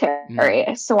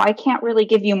proprietary, so I can't really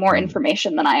give you more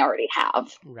information than I already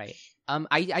have. Right.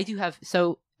 I do have.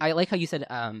 So I like how you said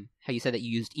that you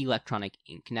used electronic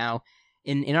ink. Now,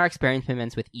 in our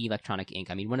experiments with electronic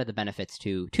ink, I mean, one of the benefits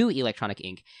to electronic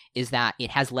ink is that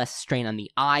it has less strain on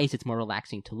the eyes. It's more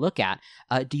relaxing to look at.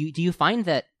 Do you find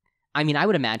that? I mean, I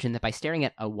would imagine that by staring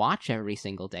at a watch every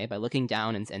single day, by looking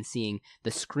down and seeing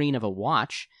the screen of a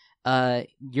watch,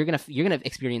 you're gonna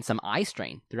experience some eye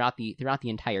strain throughout the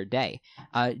entire day.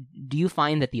 Do you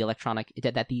find that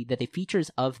the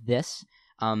features of this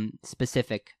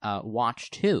specific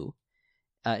watch too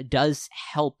does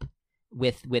help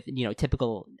with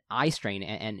typical eye strain,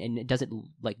 and does it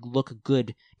look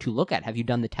good to look at? Have you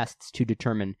done the tests to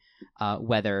determine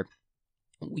whether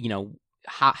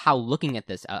how looking at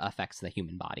this affects the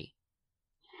human body?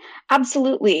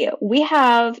 Absolutely. We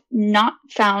have not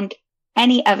found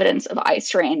any evidence of eye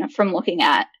strain from looking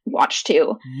at Watch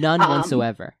 2. None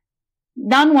whatsoever.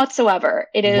 None whatsoever.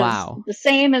 It is the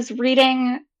same as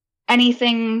reading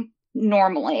anything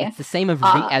normally. It's the same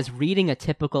as reading a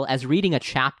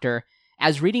chapter,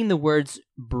 as reading the words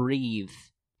 "breathe"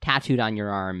 tattooed on your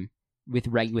arm with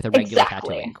a regular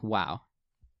tattoo ink. Wow.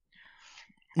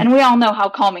 And we all know how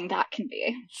calming that can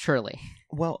be. Surely.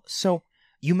 Well, so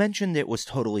you mentioned it was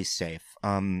totally safe,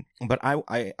 but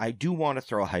I do want to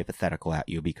throw a hypothetical at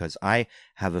you because I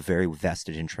have a very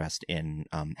vested interest in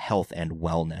health and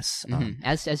wellness.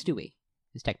 As do we,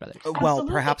 as Tech Brothers. Well,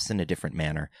 absolutely. Perhaps in a different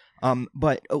manner.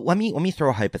 But let me throw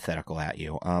a hypothetical at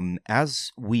you.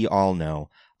 As we all know,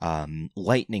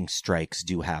 lightning strikes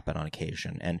do happen on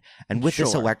occasion, and with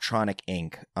this electronic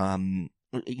ink,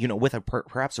 with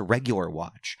perhaps a regular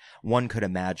watch, one could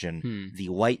imagine the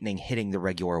lightning hitting the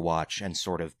regular watch and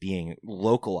sort of being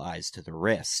localized to the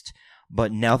wrist.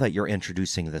 But now that you're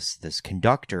introducing this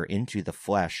conductor into the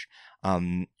flesh,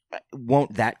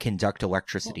 won't that conduct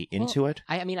electricity into it?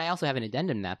 I mean, I also have an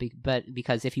addendum to that, but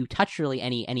because if you touch really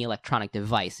any electronic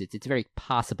device, it's very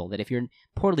possible that if you're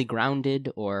poorly grounded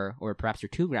or perhaps you're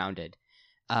too grounded,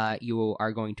 you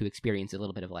are going to experience a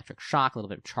little bit of electric shock, a little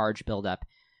bit of charge buildup.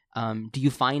 Do you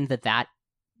find that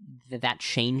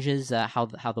changes how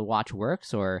the watch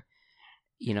works, or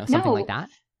something like that?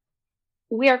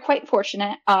 We are quite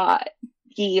fortunate.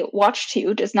 The Watch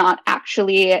 2 does not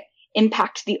actually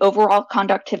impact the overall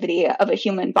conductivity of a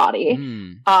human body.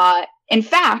 In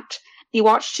fact, the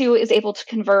Watch 2 is able to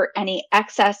convert any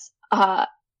excess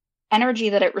energy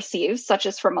that it receives, such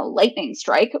as from a lightning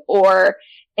strike, or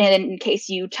in case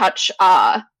you touch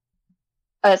a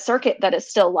circuit that is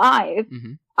still live,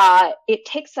 it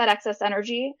takes that excess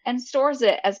energy and stores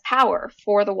it as power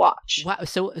for the watch. Wow.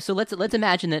 So let's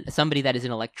imagine that somebody that is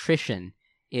an electrician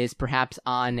is perhaps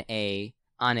on a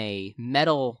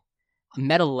metal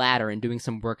ladder and doing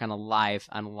some work on a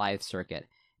live circuit.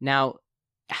 Now,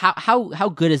 how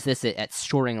good is this at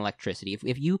storing electricity?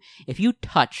 If you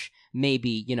touch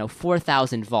maybe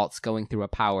 4,000 volts going through a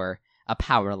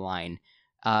power line,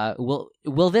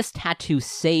 will this tattoo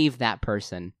save that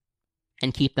person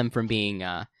and keep them from being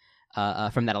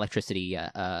from that electricity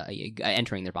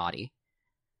entering their body?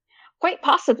 Quite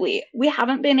possibly. We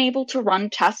haven't been able to run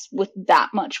tests with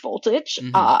that much voltage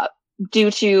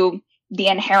due to the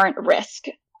inherent risk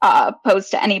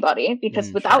posed to anybody,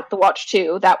 because without the Watch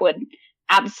 2, that would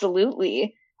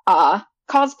absolutely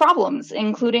cause problems,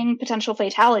 including potential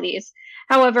fatalities.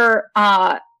 However,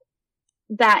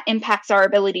 that impacts our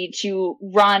ability to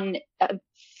run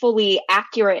fully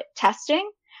accurate testing,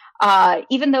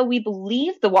 even though we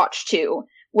believe the Watch 2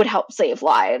 would help save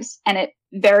lives, and it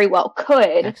very well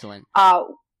could. Excellent.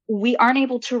 We aren't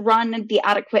able to run the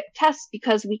adequate tests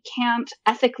because we can't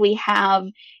ethically have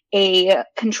a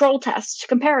control test to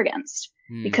compare against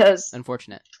because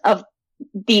unfortunate of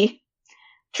the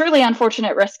truly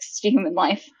unfortunate risks to human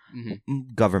life.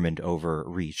 Government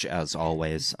overreach, as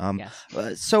always.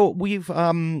 Yes. So we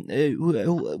want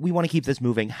to keep this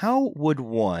moving. How would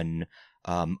one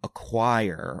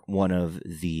acquire one of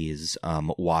these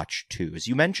Watch 2s?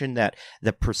 You mentioned that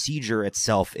the procedure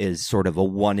itself is sort of a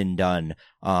one and done,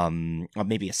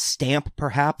 maybe a stamp,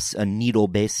 perhaps a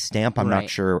needle-based stamp. I'm not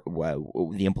sure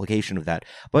the implication of that,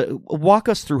 but walk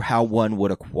us through how one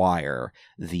would acquire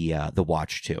the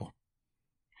Watch 2.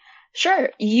 Sure.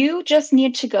 You just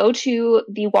need to go to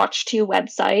the Watch 2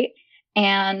 website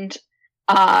and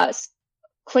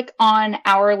click on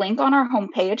our link on our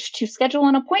homepage to schedule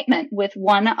an appointment with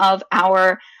one of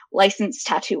our licensed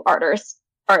tattoo artists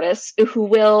who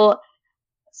will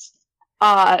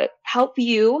help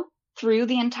you through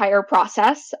the entire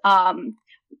process.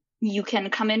 You can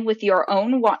come in with your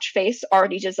own watch face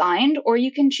already designed, or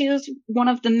you can choose one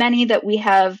of the many that we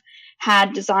have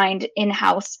had designed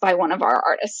in-house by one of our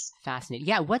artists. Fascinating.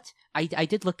 Yeah, I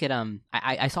did look at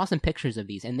I saw some pictures of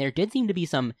these, and there did seem to be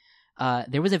some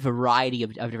there was a variety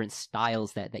of different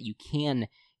styles that you can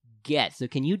get. So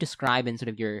can you describe in sort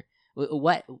of your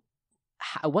what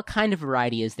kind of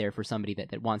variety is there for somebody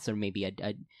that wants maybe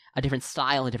a different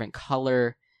style, a different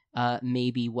color?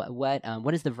 Maybe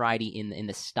what is the variety in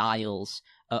the styles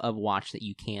of watch that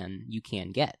you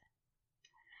can get?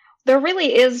 There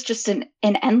really is just an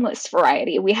endless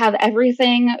variety. We have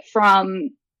everything from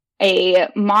a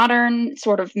modern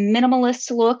sort of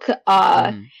minimalist look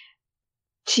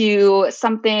to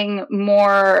something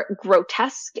more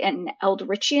grotesque and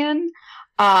Eldritchian.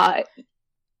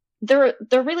 There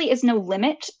really is no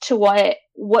limit to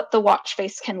what the watch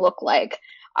face can look like.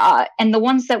 And the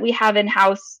ones that we have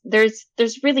in-house, there's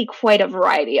really quite a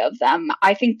variety of them.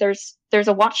 I think there's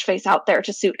a watch face out there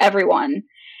to suit everyone.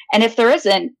 And if there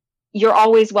isn't, you're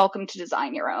always welcome to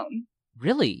design your own.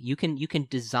 Really? You can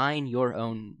design your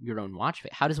own watch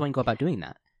face. How does one go about doing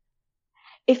that?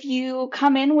 If you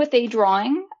come in with a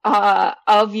drawing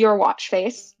of your watch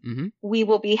face, we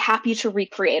will be happy to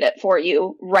recreate it for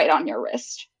you right on your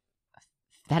wrist.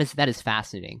 That is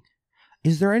fascinating.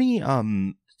 Is there any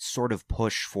sort of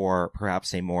push for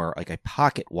perhaps a more like a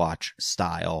pocket watch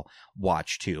style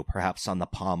Watch 2, perhaps on the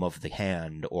palm of the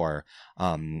hand or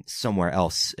somewhere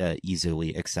else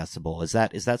easily accessible? Is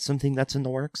that something that's in the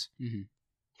works?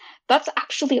 That's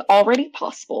actually already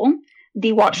possible.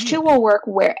 The Watch 2 will work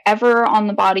wherever on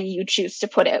the body you choose to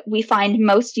put it. We find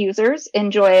most users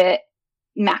enjoy it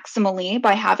maximally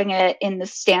by having it in the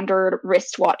standard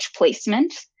wristwatch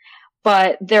placement,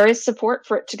 but there is support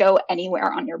for it to go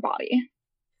anywhere on your body.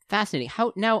 Fascinating.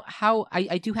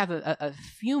 I do have a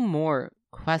few more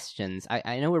questions.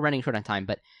 I know we're running short on time,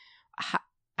 but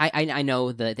I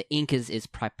know the ink is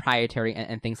proprietary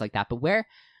and things like that, but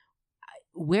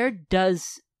where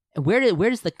does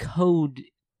the code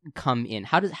come in?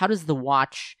 How does the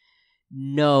watch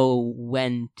know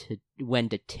when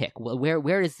to tick?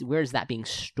 Where is that being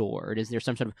stored? Is there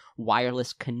some sort of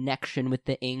wireless connection with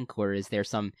the ink, or is there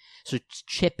some sort of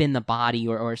chip in the body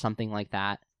or something like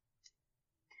that?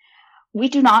 We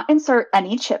do not insert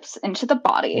any chips into the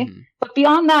body, but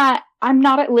beyond that, I'm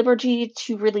not at liberty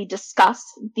to really discuss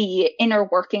the inner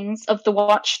workings of the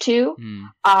Watch 2.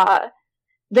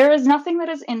 There is nothing that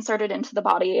is inserted into the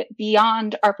body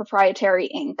beyond our proprietary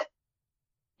ink.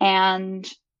 And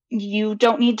you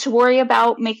don't need to worry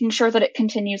about making sure that it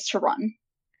continues to run.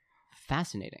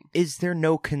 Fascinating. Is there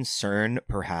no concern,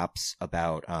 perhaps,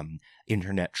 about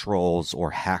internet trolls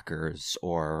or hackers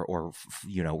or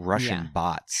Russian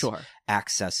bots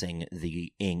accessing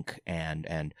the ink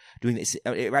and doing this?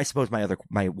 I suppose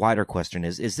my wider question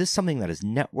is this something that is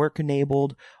network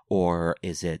enabled, or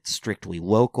is it strictly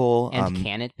local? And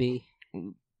can it be?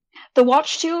 The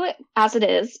Watch 2, as it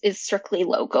is strictly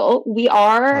local. We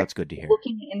are that's good to hear.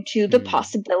 Looking into the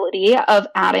possibility of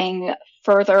adding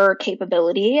further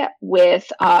capability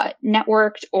with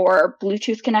networked or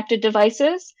Bluetooth connected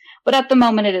devices, but at the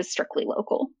moment it is strictly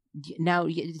local. Now,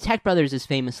 Tech Brothers is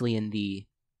famously in the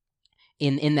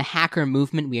hacker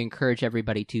movement. We encourage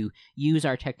everybody to use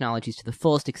our technologies to the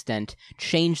fullest extent,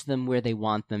 change them where they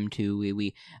want them to.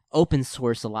 We open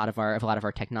source a lot of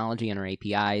our technology and our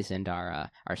APIs and our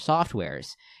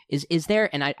softwares. Is there?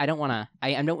 And I don't want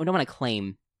to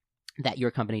claim that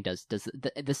your company does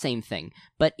the same thing,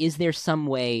 but is there some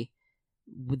way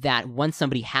that once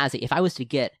somebody has it, if I was to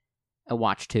get a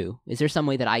Watch 2, is there some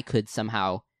way that I could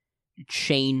somehow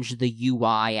change the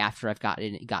UI after I've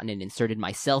gotten it inserted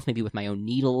myself, maybe with my own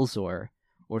needles or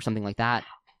something like that?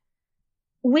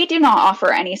 We do not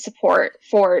offer any support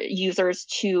for users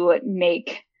to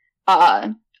make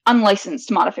unlicensed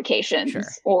modifications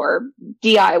or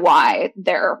DIY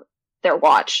their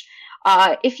watch.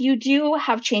 If you do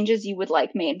have changes you would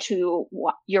like made to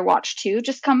your Watch 2,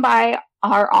 just come by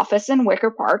our office in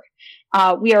Wicker Park.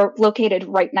 We are located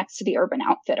right next to the Urban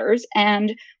Outfitters,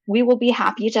 and we will be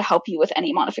happy to help you with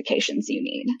any modifications you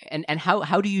need. And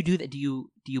how do you do that? Do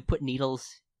you put needles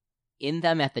in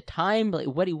them at the time? Like,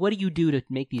 what do you do to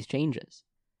make these changes?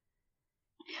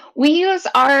 We use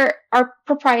our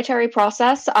proprietary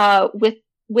process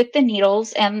with the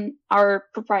needles and our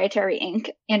proprietary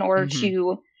ink in order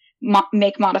to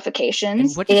make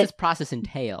modifications. And what does this process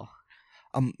entail?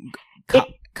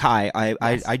 Kai,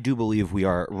 Yes. I do believe we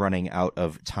are running out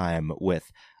of time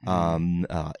with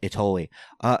Itoli.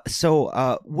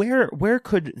 So where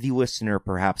could the listener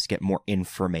perhaps get more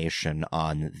information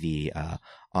on the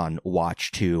on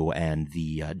Watch 2 and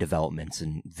the developments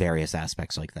and various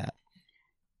aspects like that?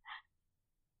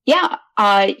 Yeah,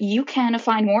 you can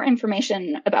find more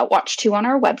information about Watch 2 on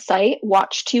our website,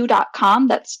 watch2.com.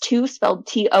 That's 2 spelled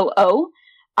TOO.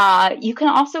 You can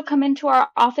also come into our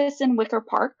office in Wicker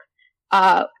Park.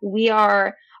 We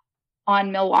are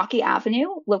on Milwaukee Avenue,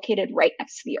 located right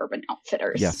next to the Urban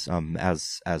Outfitters. Yes,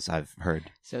 as I've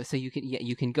heard. So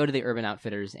you can go to the Urban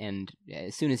Outfitters, and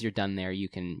as soon as you're done there, you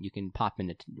can pop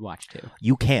into Watch 2.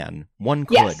 You can. One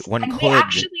could. Yes, One and could. we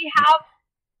actually have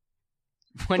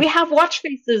we have watch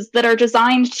faces that are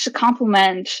designed to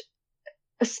complement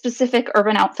a specific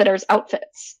Urban Outfitters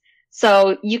outfits.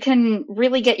 So you can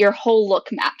really get your whole look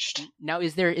matched. Now,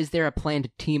 is there a plan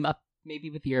to team up maybe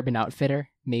with the Urban Outfitter,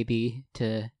 maybe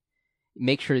to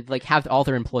make sure, like, have all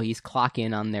their employees clock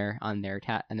in on their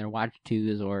Watch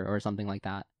 2s or something like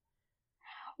that?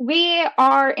 We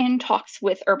are in talks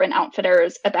with Urban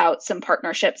Outfitters about some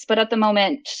partnerships, but at the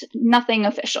moment, nothing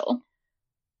official.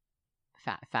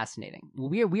 Fascinating. Well,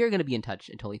 we are going to be in touch,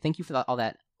 Itoli. Thank you for all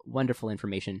that wonderful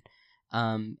information.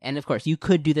 And of course, you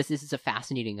could do this. This is a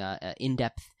fascinating,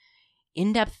 in-depth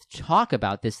talk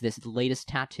about this latest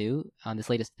tattoo, this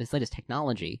latest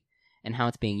technology, and how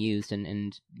it's being used,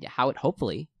 and how it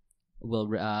hopefully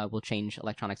will change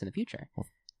electronics in the future. Well,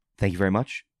 thank you very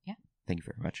much. Yeah. Thank you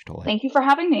very much, Itoli. Thank you for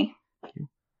having me. Thank you.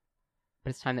 But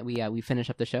it's time that we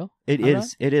finish up the show. It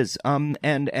is. And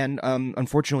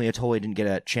unfortunately, Itoli didn't get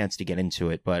a chance to get into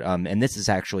it, but and this is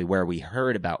actually where we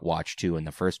heard about Watch 2 in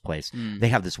the first place. They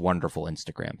have this wonderful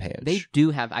Instagram page. They do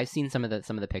have. I've seen some of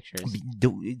the pictures.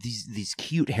 These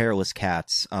cute hairless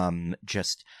cats,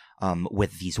 just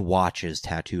with these watches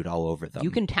tattooed all over them. You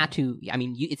can tattoo. I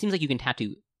mean, it seems like you can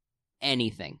tattoo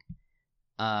anything.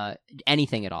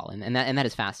 Anything at all, and that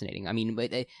is fascinating. I mean,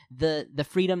 the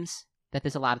freedoms that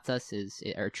this allows us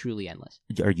are truly endless.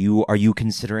 Are you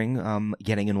considering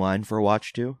getting in line for a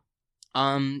Watch 2?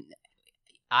 I'm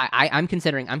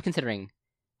considering.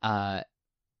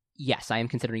 Yes, I am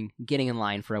considering getting in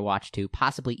line for a Watch 2.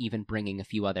 Possibly even bringing a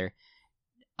few other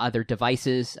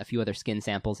devices, a few other skin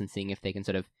samples, and seeing if they can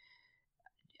sort of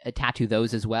tattoo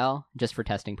those as well, just for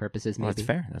testing purposes. Maybe. Well, that's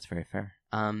fair. That's very fair.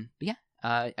 But yeah.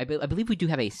 I believe we do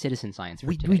have a citizen science.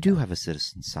 We do have a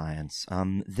citizen science.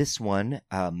 This one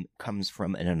comes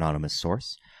from an anonymous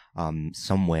source,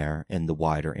 somewhere in the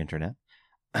wider internet.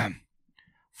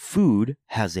 Food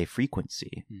has a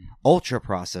frequency.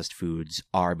 Ultra-processed foods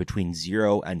are between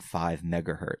 0 and 5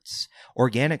 megahertz.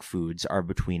 Organic foods are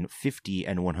between 50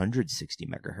 and 160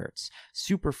 megahertz.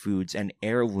 Superfoods and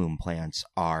heirloom plants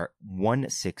are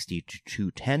 160 to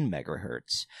 210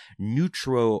 megahertz.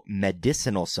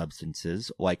 Nutro-medicinal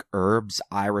substances like herbs,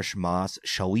 Irish moss,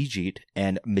 shilajit,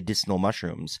 and medicinal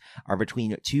mushrooms are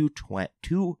between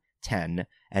 210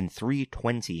 and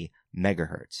 320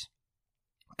 megahertz.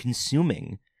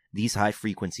 Consuming these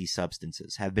high-frequency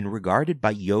substances have been regarded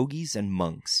by yogis and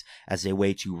monks as a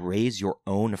way to raise your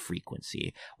own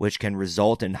frequency, which can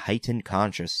result in heightened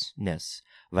consciousness,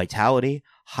 vitality,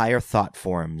 higher thought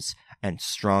forms, and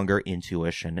stronger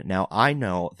intuition. Now, I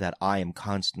know that I am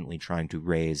constantly trying to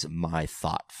raise my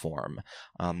thought form.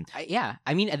 Yeah,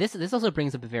 I mean, this also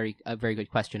brings up a very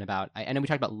good question about. I know we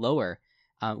talked about lower,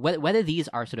 whether these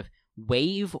are sort of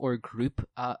wave or group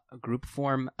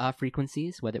form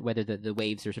frequencies, whether the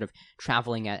waves are sort of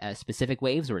traveling as specific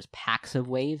waves or as packs of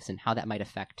waves, and how that might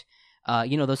affect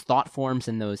those thought forms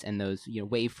and those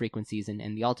wave frequencies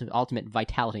and the ultimate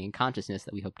vitality and consciousness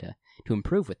that we hope to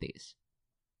improve with these.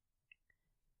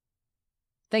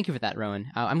 Thank you for that, Rowan.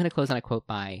 I'm going to close on a quote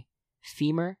by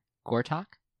Femur Gortok,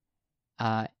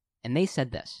 and they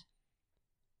said this: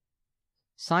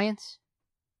 "Science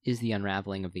is the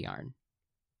unraveling of the yarn,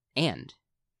 and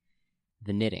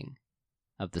the knitting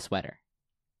of the sweater."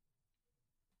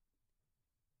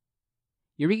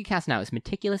 Eureka Cast Now is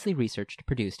meticulously researched,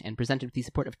 produced, and presented with the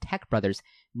support of Tech Brothers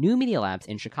New Media Labs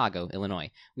in Chicago,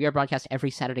 Illinois. We are broadcast every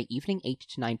Saturday evening, 8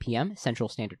 to 9 p.m. Central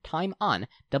Standard Time on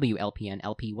WLPN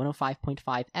LP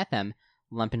 105.5 FM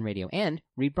Lumpen Radio, and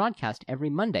rebroadcast every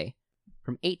Monday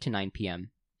from 8 to 9 p.m.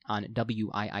 on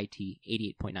WIIT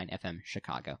 88.9 FM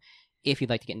Chicago. If you'd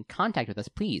like to get in contact with us,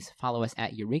 please follow us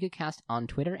at EurekaCast on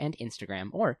Twitter and Instagram,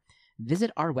 or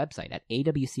visit our website at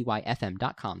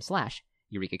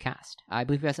awcyfm.com/EurekaCast. I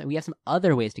believe we have some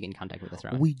other ways to get in contact with us,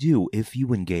 Rowan. We do. If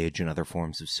you engage in other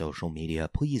forms of social media,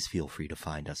 please feel free to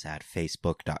find us at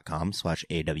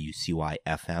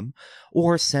facebook.com/awcyfm,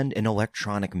 or send an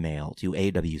electronic mail to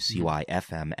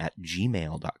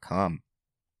awcyfm@gmail.com.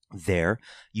 There,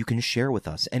 you can share with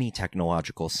us any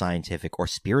technological, scientific, or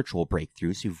spiritual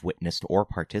breakthroughs you've witnessed or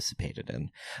participated in.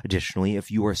 Additionally,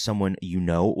 if you or someone you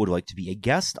know would like to be a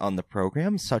guest on the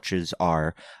program, such as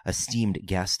our esteemed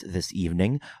guest this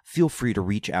evening, feel free to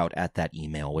reach out at that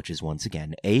email, which is once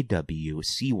again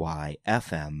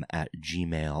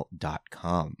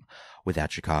awcyfm@gmail.com. With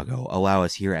that, Chicago, allow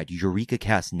us here at Eureka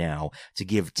Cast Now to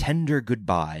give tender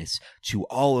goodbyes to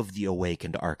all of the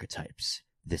awakened archetypes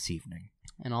this evening.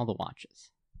 And all the watches.